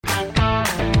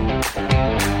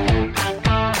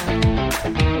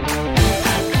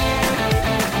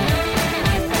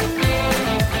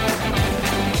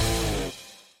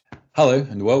Hello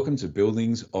and welcome to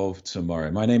Buildings of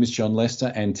Tomorrow. My name is Jon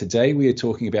Lester, and today we are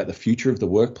talking about the future of the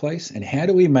workplace and how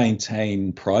do we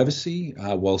maintain privacy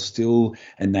while still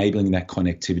enabling that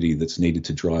connectivity that's needed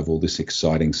to drive all this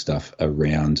exciting stuff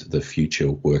around the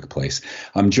future workplace.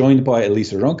 I'm joined by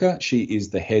Elisa Rönkä. She is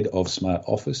the head of Smart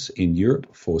Office in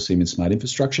Europe for Siemens Smart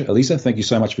Infrastructure. Elisa, thank you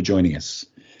so much for joining us.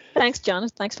 Thanks, Jon.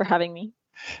 Thanks for having me.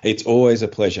 It's always a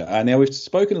pleasure. Now, we've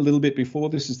spoken a little bit before.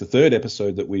 This is the third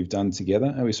episode that we've done together.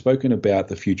 And we've spoken about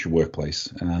the future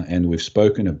workplace. And we've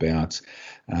spoken about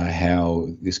how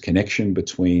this connection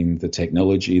between the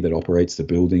technology that operates the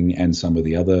building and some of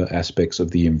the other aspects of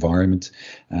the environment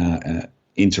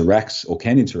interacts or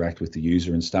can interact with the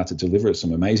user and start to deliver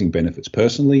some amazing benefits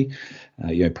personally,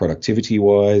 productivity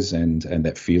wise and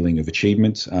that feeling of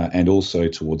achievement, and also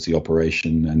towards the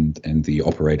operation and the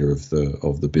operator of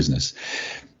the business.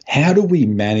 How do we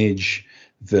manage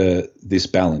this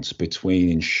balance between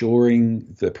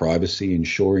ensuring the privacy,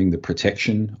 ensuring the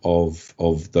protection of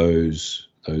those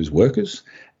workers,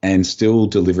 and still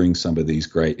delivering some of these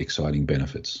great, exciting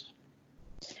benefits?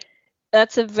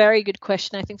 That's a very good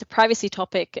question. I think the privacy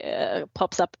topic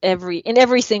pops up in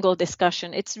every single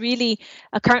discussion. It's really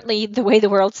currently the way the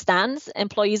world stands.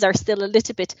 Employees are still a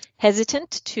little bit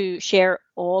hesitant to share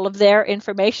all of their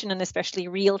information, and especially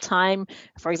real time,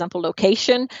 for example,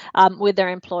 location with their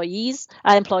employers,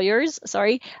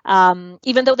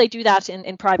 even though they do that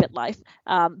in private life.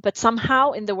 But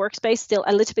somehow in the workspace, still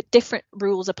a little bit different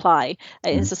rules apply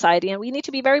in society. And we need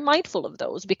to be very mindful of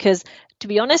those because, to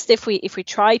be honest, if we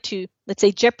try to, let's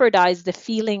say, jeopardize the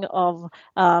feeling of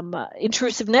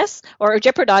intrusiveness or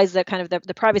jeopardize the kind of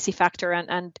the privacy factor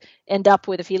and end up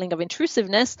with a feeling of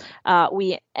intrusiveness,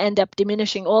 we end up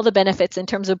diminishing all the benefits in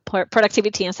terms of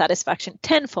productivity and satisfaction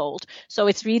tenfold. So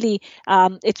it's really,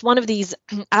 it's one of these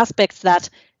aspects that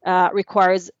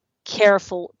requires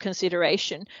careful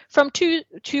consideration from two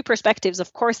perspectives.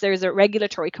 Of course, there is a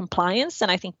regulatory compliance,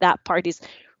 and I think that part is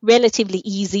relatively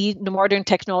easy. The modern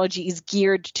technology is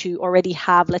geared to already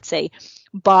have, let's say,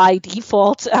 by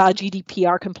default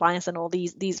GDPR compliance and all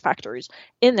these factors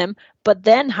in them. But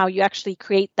then how you actually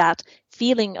create that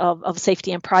feeling of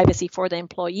safety and privacy for the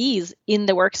employees in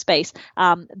the workspace,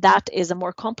 that is a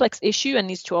more complex issue and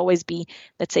needs to always be,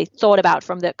 let's say, thought about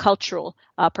from the cultural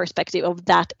perspective of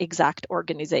that exact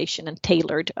organization and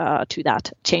tailored to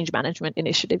that change management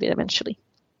initiative eventually.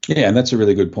 Yeah, and that's a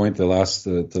really good point. The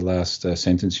last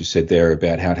sentence you said there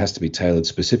about how it has to be tailored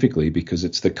specifically because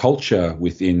it's the culture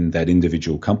within that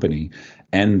individual company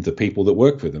and the people that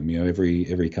work for them.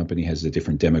 Every company has a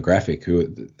different demographic who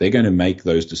they're going to make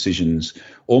those decisions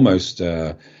almost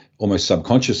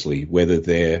subconsciously, whether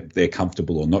they're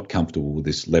comfortable or not comfortable with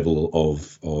this level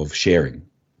of sharing.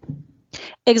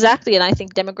 Exactly. And I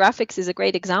think demographics is a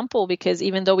great example because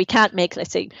even though we can't make,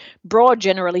 let's say, broad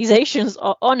generalizations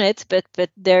on it, but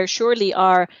there surely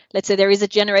are, let's say, there is a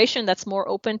generation that's more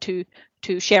open to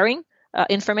sharing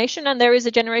information, and there is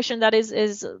a generation that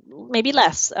is maybe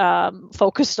less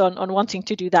focused on wanting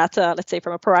to do that, let's say,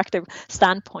 from a proactive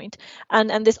standpoint.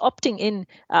 And this opting in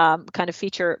kind of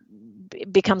feature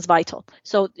becomes vital.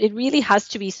 So it really has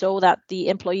to be so that the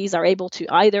employees are able to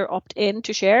either opt in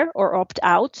to share or opt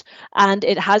out. And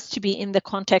it has to be in the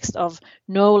context of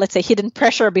no, let's say, hidden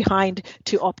pressure behind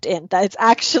to opt in, that it's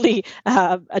actually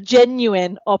a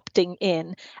genuine opting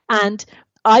in. And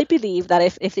I believe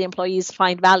that if the employees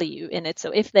find value in it, so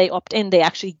if they opt in, they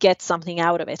actually get something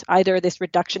out of it, either this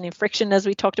reduction in friction, as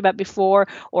we talked about before,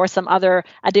 or some other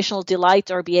additional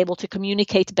delight, or be able to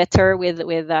communicate better with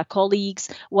colleagues,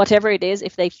 whatever it is.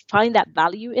 If they find that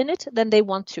value in it, then they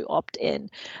want to opt in.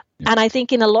 And I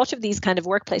think in a lot of these kind of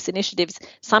workplace initiatives,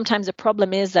 sometimes the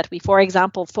problem is that we, for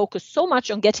example, focus so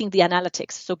much on getting the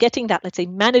analytics. So getting that, let's say,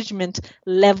 management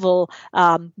level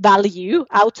value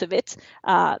out of it,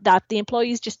 that the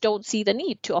employees just don't see the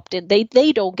need to opt in. They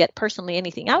don't get personally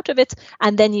anything out of it.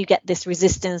 And then you get this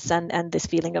resistance and this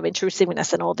feeling of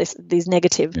intrusiveness and all these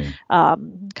negative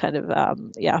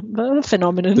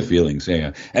phenomenon. The feelings,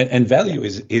 yeah. And value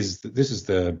is this is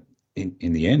the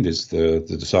in the end is the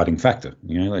deciding factor.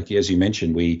 Like as you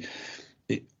mentioned,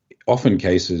 often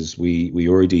cases we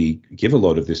already give a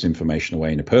lot of this information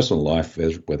away in a personal life,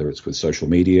 whether it's with social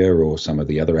media or some of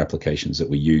the other applications that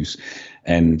we use.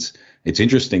 And it's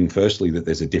interesting, firstly, that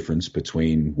there's a difference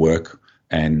between work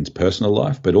and personal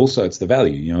life, but also it's the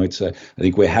value. I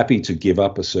think we're happy to give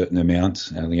up a certain amount.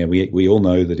 We all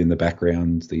know that in the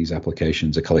background, these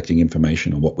applications are collecting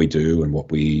information on what we do and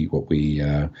what we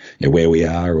where we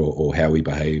are or how we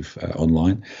behave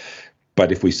online.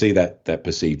 But if we see that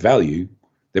perceived value,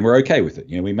 then we're okay with it.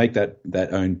 We make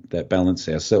that balance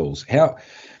ourselves. How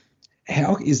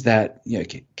how is that?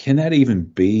 Can that even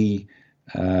be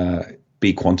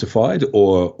quantified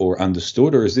or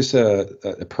understood, or is this a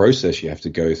process you have to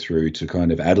go through to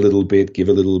kind of add a little bit, give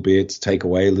a little bit, take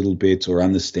away a little bit, or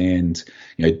understand,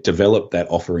 develop that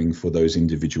offering for those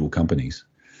individual companies?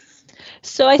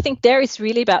 So I think there it's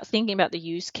really about thinking about the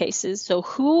use cases. So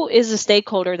who is a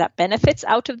stakeholder that benefits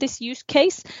out of this use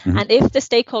case? Mm-hmm. And if the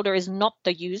stakeholder is not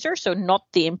the user, so not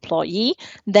the employee,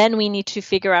 then we need to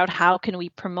figure out how can we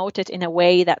promote it in a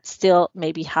way that still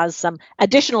maybe has some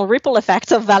additional ripple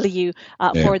effects of value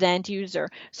for the end user.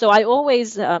 So I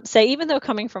always say, even though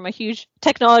coming from a huge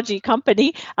technology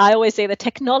company, I always say the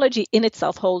technology in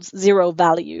itself holds zero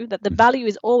value, that the value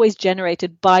is always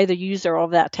generated by the user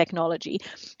of that technology.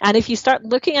 And if you start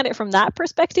looking at it from that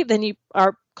perspective, then you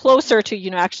are closer to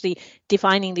actually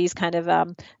defining these kind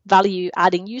of value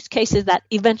adding use cases that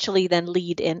eventually then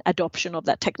lead in adoption of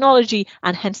that technology,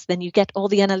 and hence then you get all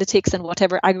the analytics and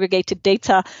whatever aggregated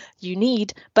data you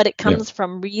need, but it comes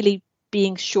from really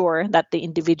being sure that the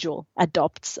individual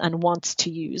adopts and wants to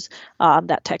use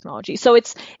that technology. So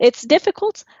it's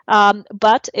difficult,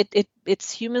 but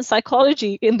it's human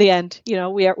psychology in the end.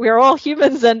 We are all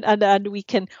humans, and we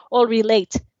can all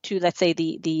relate to, let's say,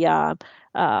 the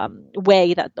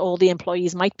way that all the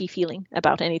employees might be feeling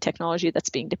about any technology that's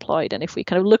being deployed. And if we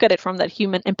kind of look at it from that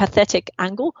human empathetic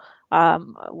angle,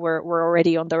 we're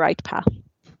already on the right path.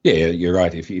 Yeah, you're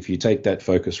right. If you take that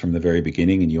focus from the very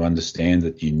beginning and you understand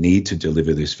that you need to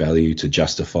deliver this value to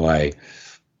justify,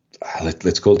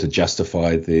 let's call it to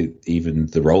justify even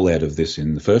the rollout of this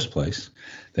in the first place,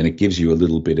 then it gives you a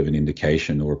little bit of an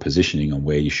indication or a positioning on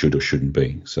where you should or shouldn't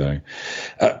be. So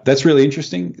that's really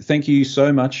interesting. Thank you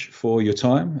so much for your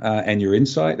time and your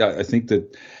insight. I think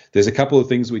that there's a couple of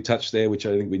things we touched there, which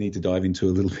I think we need to dive into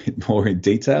a little bit more in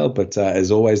detail. But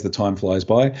as always, the time flies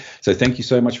by. So thank you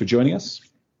so much for joining us.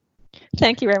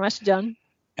 Thank you very much, John.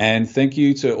 And thank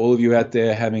you to all of you out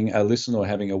there having a listen or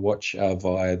having a watch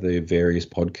via the various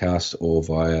podcasts or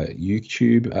via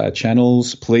YouTube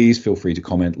channels. Please feel free to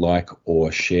comment, like,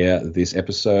 or share this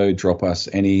episode. Drop us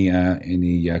any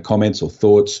comments or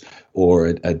thoughts or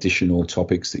additional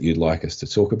topics that you'd like us to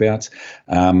talk about.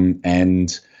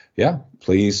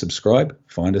 Please subscribe.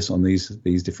 Find us on these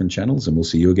different channels, and we'll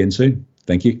see you again soon.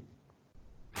 Thank you.